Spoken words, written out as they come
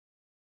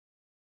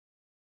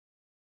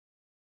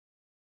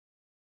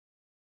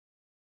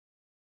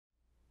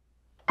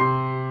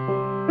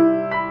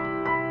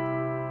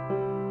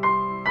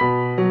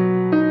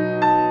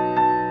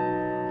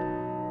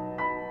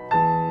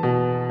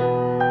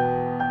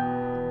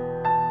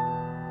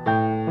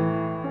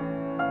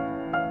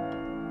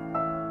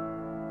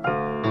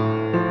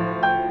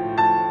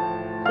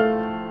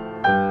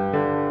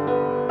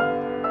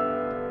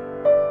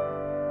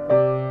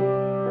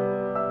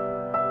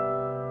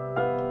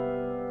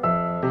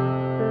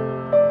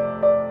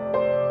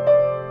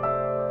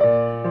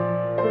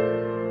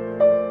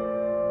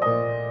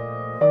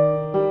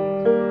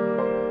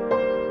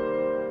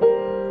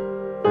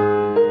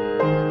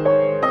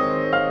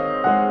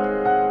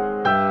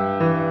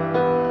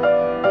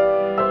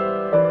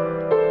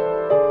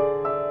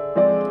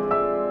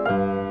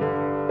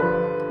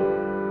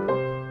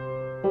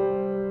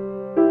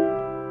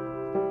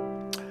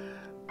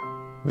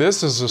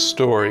This is a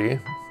story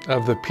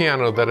of the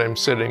piano that I'm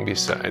sitting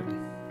beside.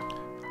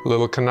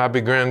 Little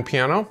Knabe grand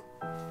piano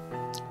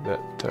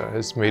that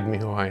has made me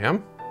who I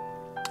am.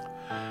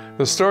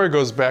 The story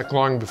goes back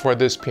long before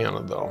this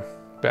piano though,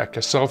 back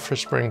to Sulphur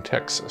Spring,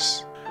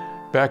 Texas.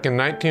 Back in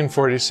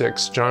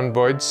 1946, John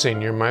Boyd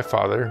Sr., my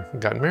father,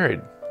 got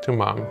married to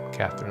Mom,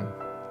 Catherine.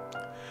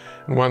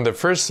 And one of the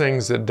first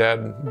things that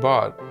Dad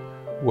bought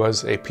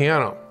was a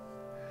piano,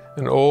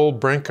 an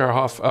old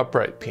Brinkerhoff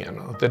upright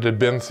piano that had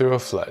been through a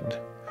flood.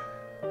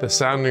 The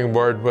sounding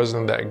board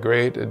wasn't that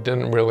great. It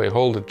didn't really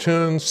hold a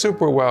tune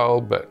super well,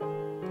 but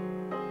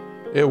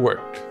it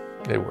worked.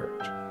 It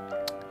worked.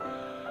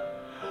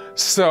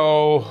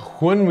 So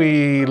when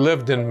we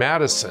lived in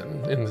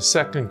Madison in the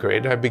second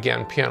grade, I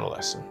began piano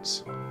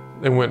lessons.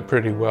 It went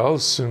pretty well.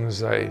 As soon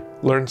as I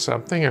learned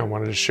something, I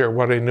wanted to share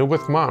what I knew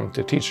with Mom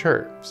to teach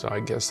her. So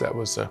I guess that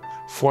was a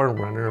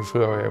forerunner of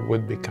who I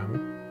would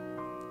become.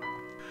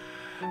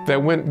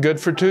 That went good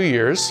for 2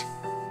 years.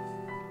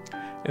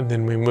 And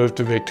then we moved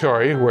to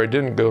Victoria, where it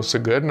didn't go so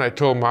good, and I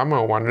told Mom I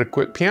wanted to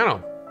quit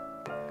piano.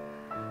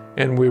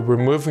 And we were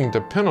moving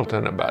to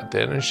Pendleton about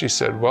then, and she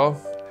said,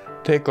 well,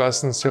 take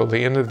lessons till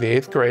the end of the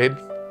 8th grade.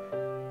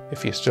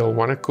 If you still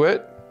want to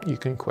quit, you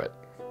can quit.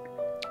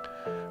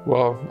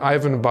 Well,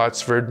 Ivan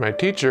Botsford, my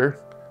teacher,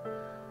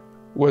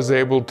 was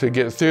able to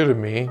get through to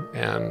me,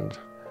 and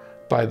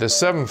by the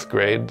 7th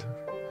grade,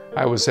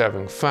 I was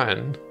having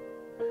fun.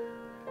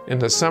 In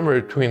the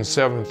summer between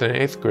 7th and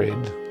 8th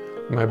grade,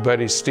 my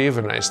buddy Steve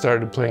and I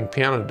started playing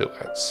piano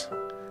duets,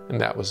 and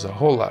that was a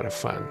whole lot of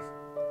fun.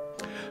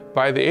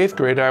 By the 8th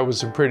grade, I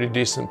was a pretty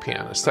decent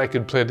pianist. I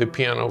could play the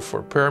piano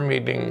for prayer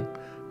meeting,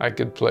 I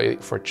could play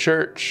for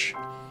church,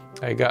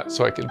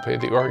 so I could play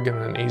the organ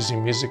on Easy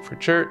Music for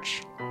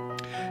Church.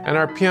 And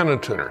our piano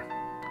tuner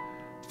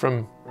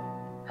from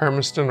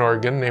Hermiston,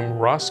 Oregon, named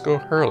Roscoe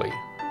Hurley,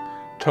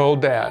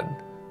 told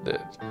Dad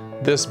that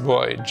this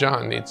boy,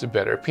 John, needs a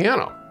better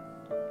piano.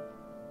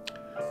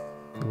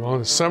 Well, in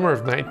the summer of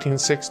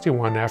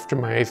 1961, after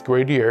my 8th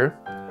grade year,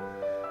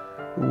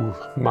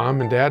 Mom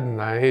and Dad and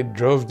I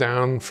drove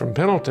down from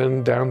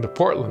Pendleton down to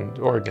Portland,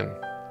 Oregon.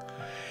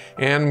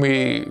 And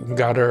we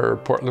got our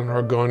Portland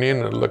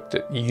Oregonian and looked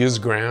at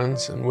used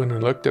grands and went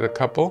and looked at a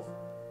couple.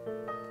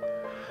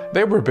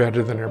 They were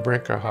better than our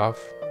Brinkerhoff.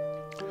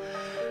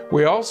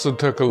 We also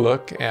took a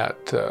look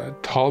at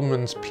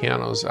Tallman's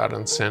pianos out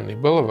on Sandy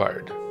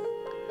Boulevard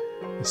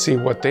to see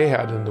what they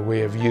had in the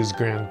way of used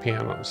grand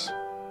pianos.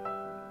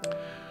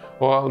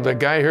 Well, the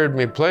guy heard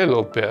me play a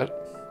little bit,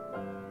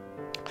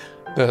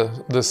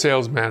 the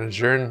sales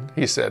manager, and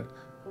he said,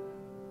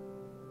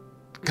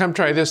 come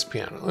try this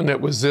piano. And it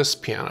was this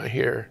piano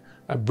here,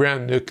 a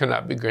brand new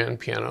Knabe grand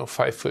piano,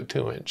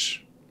 5'2".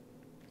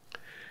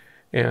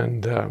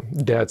 And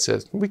Dad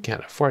says, we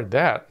can't afford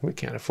that. We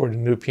can't afford a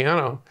new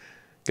piano,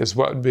 because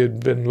what we'd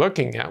been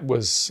looking at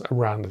was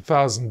around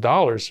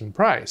 $1,000 in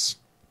price.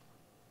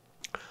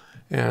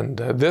 And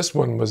this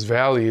one was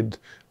valued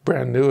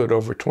brand new at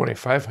over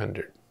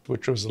 $2,500.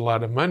 Which was a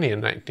lot of money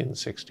in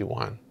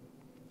 1961.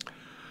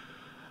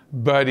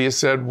 But he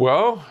said,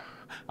 well,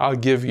 I'll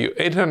give you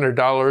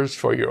 $800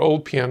 for your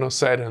old piano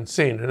sight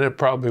unseen, and it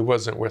probably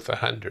wasn't worth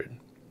 $100.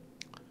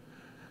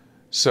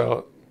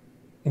 So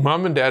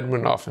Mom and Dad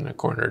went off in a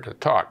corner to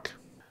talk.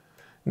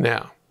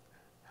 Now,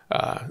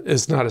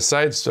 it's not a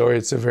side story,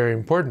 it's a very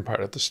important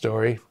part of the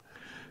story.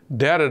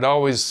 Dad had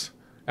always,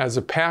 as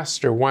a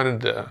pastor,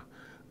 wanted to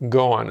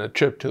go on a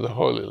trip to the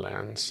Holy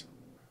Lands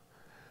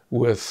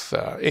with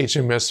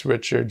HMS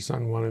Richards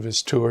on one of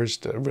his tours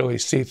to really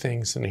see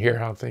things and hear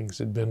how things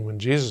had been when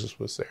Jesus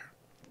was there.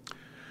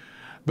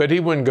 But he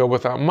wouldn't go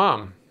without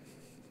Mom.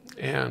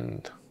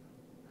 And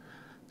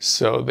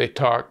so they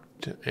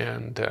talked,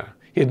 and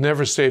he had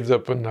never saved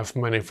up enough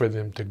money for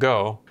them to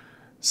go.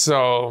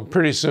 So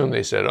pretty soon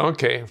they said,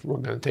 okay, we're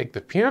going to take the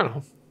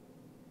piano.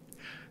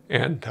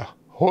 And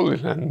Holy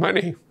Land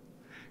money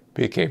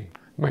became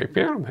my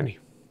piano money.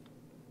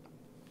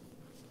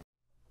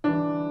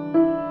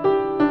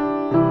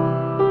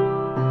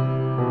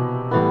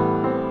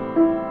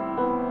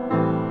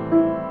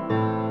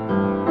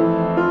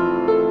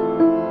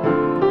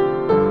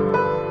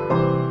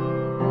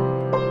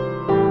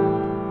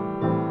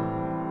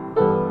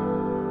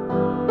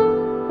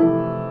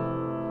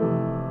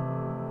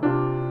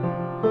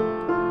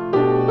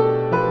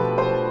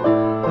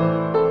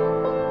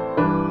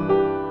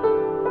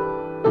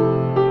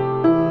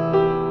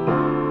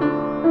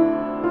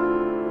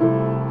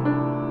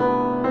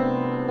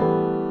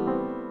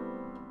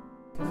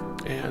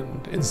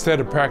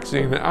 Instead of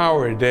practicing an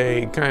hour a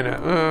day, kind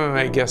of,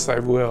 I guess I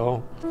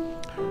will.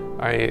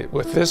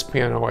 With this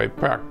piano, I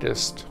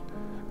practiced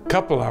a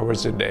couple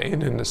hours a day,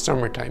 and in the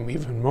summertime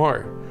even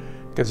more,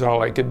 because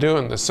all I could do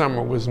in the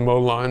summer was mow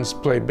lawns,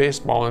 play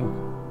baseball,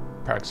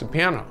 and practice the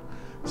piano.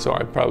 So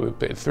I probably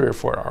played 3 or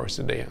 4 hours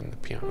a day on the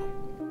piano.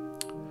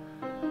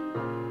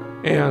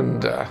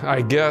 And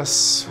I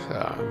guess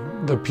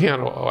the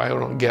piano, I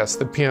don't guess,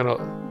 the piano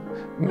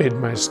made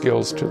my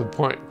skills to the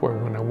point where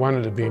when I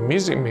wanted to be a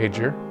music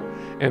major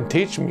and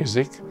teach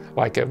music,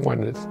 like I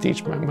wanted to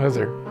teach my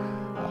mother,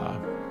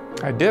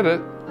 I did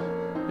it,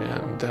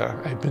 and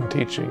I've been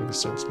teaching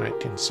since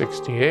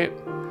 1968,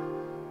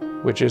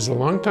 which is a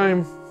long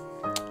time,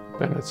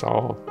 and it's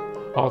all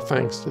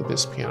thanks to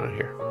this piano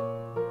here.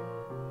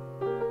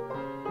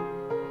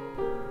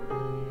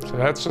 So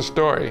that's the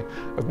story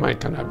of my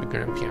Tanabe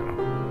grand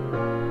piano.